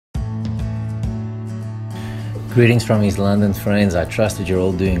Greetings from East London, friends. I trust that you're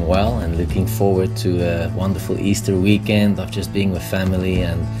all doing well and looking forward to a wonderful Easter weekend of just being with family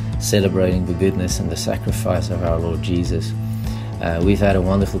and celebrating the goodness and the sacrifice of our Lord Jesus. We've had a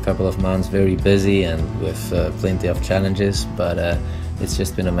wonderful couple of months, very busy and with plenty of challenges, but it's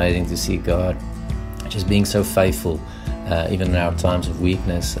just been amazing to see God just being so faithful, even in our times of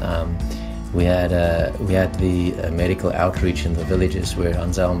weakness. We had the medical outreach in the villages where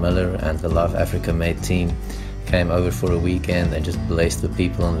Ansel Miller and the Love Africa Med team came over for a weekend and just blessed the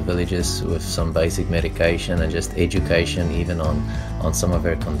people in the villages with some basic medication and just education even on some of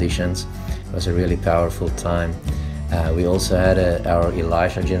their conditions. It was a really powerful time. We also had our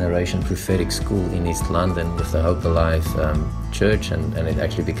Elisha Generation Prophetic School in East London with the Hope Alive church, and it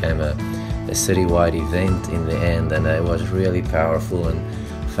actually became a citywide event in the end, and it was really powerful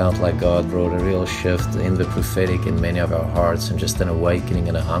and felt like God brought a real shift in the prophetic in many of our hearts and just an awakening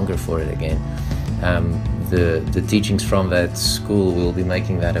and a hunger for it again. The teachings from that school, we'll be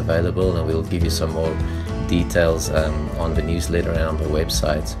making that available, and we'll give you some more details on the newsletter and on the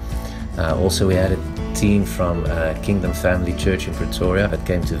website. Also, we had a team from Kingdom Family Church in Pretoria that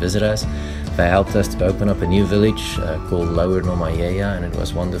came to visit us. They helped us to open up a new village called Lower Nomayeya, and it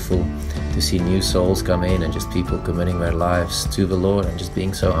was wonderful to see new souls come in and just people committing their lives to the Lord and just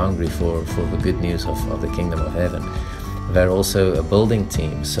being so hungry for the good news of the kingdom of heaven. They're also a building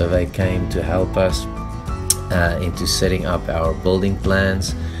team, so they came to help us into setting up our building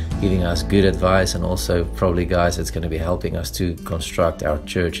plans, giving us good advice, and also probably guys that's going to be helping us to construct our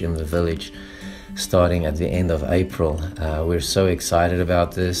church in the village starting at the end of April. We're so excited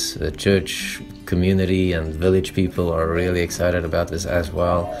about this. The church community and village people are really excited about this as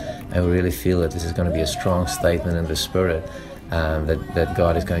well, and we really feel that this is going to be a strong statement in the spirit that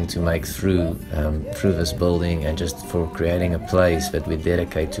God is going to make through this building, and just for creating a place that we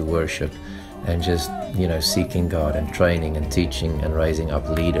dedicate to worship and just, seeking God and training and teaching and raising up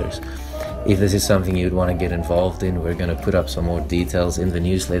leaders. If this is something you'd want to get involved in, we're going to put up some more details in the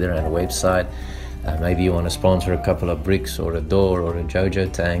newsletter and website. Maybe you want to sponsor a couple of bricks or a door or a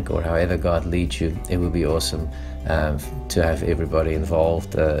JoJo tank, or however God leads you. It would be awesome to have everybody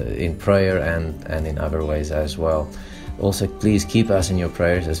involved in prayer and in other ways as well. Also, please keep us in your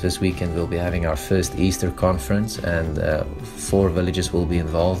prayers, as this weekend we'll be having our first Easter conference, and 4 villages will be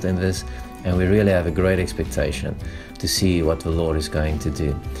involved in this, and we really have a great expectation to see what the Lord is going to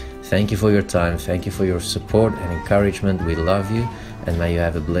do. Thank you for your time. Thank you for your support and encouragement. We love you, and may you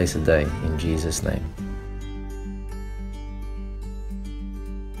have a blessed day in Jesus' name.